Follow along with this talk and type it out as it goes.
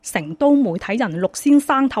成都媒體人陸先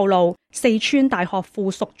生透露，四川大學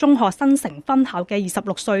附屬中學新城分校嘅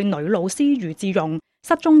26歲女老師余志容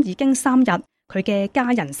失蹤已經3日，佢嘅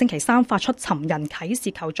家人星期三發出尋人啟事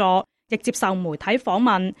求助，亦接受媒體訪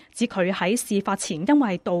問，指佢喺事發前因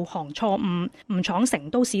為導航錯誤誤闖成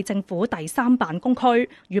都市政府第3辦公區，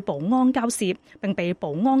與保安交涉，並被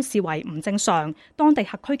保安視為唔正常。當地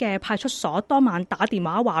轄區嘅派出所當晚打電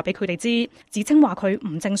話話俾佢哋知，指稱話佢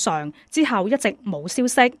唔正常，之後一直冇消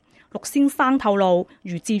息。陸先生透露，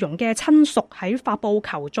余志容嘅親屬喺發布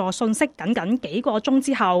求助信息僅幾個鐘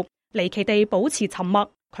之後，離奇地保持沉默，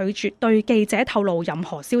拒絕對記者透露任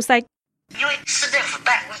何消息。因為市政府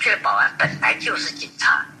辦公區的保安本來就是警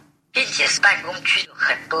察，並且是辦公區有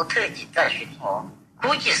很多特警在巡邏，估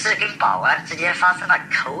計是跟保安之間發生了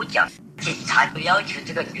口角，警察就要求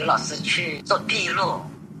這個女老師去做筆錄，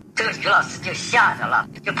這個女老師就嚇着了，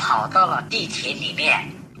就跑到了地鐵裏面。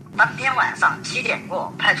當天晚上7點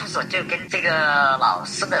過，派出所就跟這個老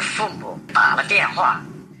師的父母打了電話，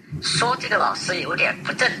說這個老師有點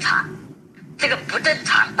不正常。這個不正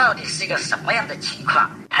常到底是一個什麼樣的情況？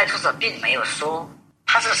派出所並沒有說。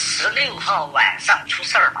他是16號晚上出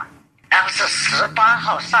事嘛，然後是18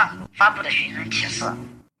號上午發布的尋人啟事。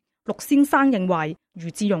陸先生認為，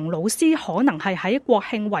余志容老師可能係喺國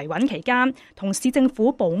慶維穩期間同市政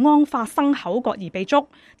府保安發生口角而被捉，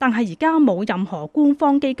但係而家冇任何官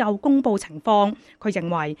方機構公布情況。佢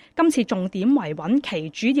認為今次重點維穩期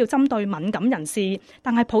主要針對敏感人士，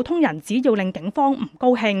但係普通人只要令警方唔高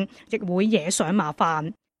興，亦會惹上麻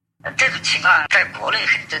煩。這種情況在國內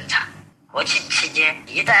很正常，國慶期間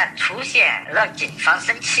一旦出現讓警方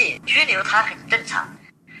生氣，拘留他很正常。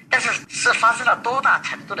但是發生了多大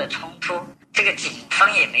程度的衝突，這個警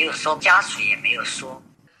方也沒有說，家屬也沒有說。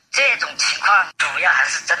這種情況主要還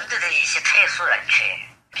是針對的一些特殊人群，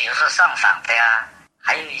比如說上訪的呀，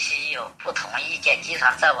還有一些有不同意見，經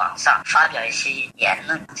常在網上發表一些言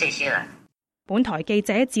論，這些人。本台記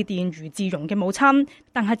者致電余志容嘅母親，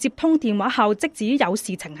但係接通電話後即指有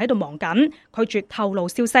事情喺度忙緊，拒絕透露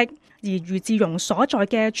消息。而余志容所在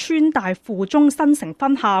嘅川大附中新城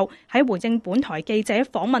分校喺回應本台記者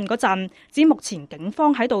訪問嗰陣，指目前警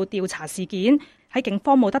方喺度調查事件，喺警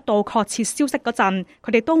方冇得到確切消息嗰陣，佢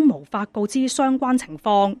哋都無法告知相關情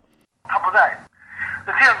況。他不在，是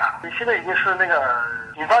這樣的，現在已經是那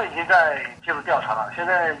個警方已經在介入調查了，現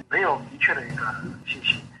在沒有明確的一個信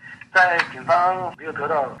息。在警方沒有得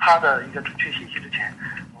到他的一個準確信息之前，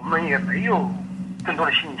我們也沒有更多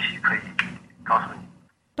的信息可以告訴你。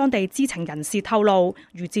當地知情人士透露，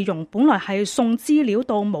余志容本來係送資料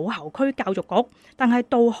到武侯區教育局，但係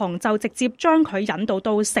導航就直接將佢引導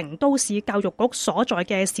到成都市教育局所在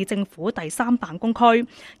嘅市政府第3辦公區，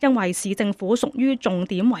因為市政府屬於重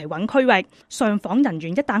點維穩區域，上訪人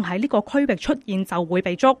員一旦喺呢個區域出現就會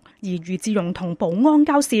被捉，而余志容同保安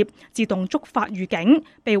交涉，自動觸發預警，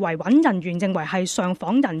被維穩人員認為係上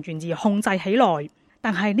訪人員而控制起來。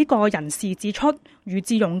但係呢個人士指出，余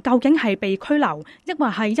志容究竟係被拘留，抑或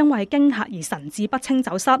係因為驚嚇而神志不清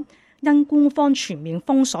走失，因官方全面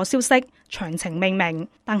封鎖消息，詳情未明。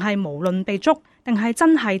但係無論被捉定係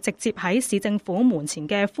真係直接喺市政府門前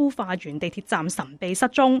嘅孵化園地鐵站神秘失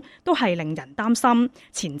蹤，都係令人擔心。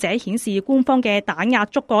前者顯示官方嘅打壓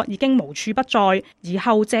觸覺已經無處不在，而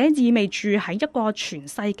後者意味住喺一個全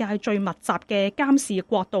世界最密集嘅監視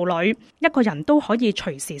國度裏，一個人都可以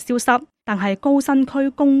隨時消失。但係高新區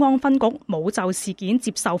公安分局冇就事件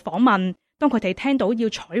接受訪問，當佢哋聽到要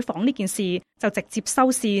採訪呢件事，就直接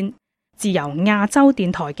收線。自由亞洲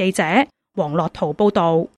電台記者黃樂圖報道。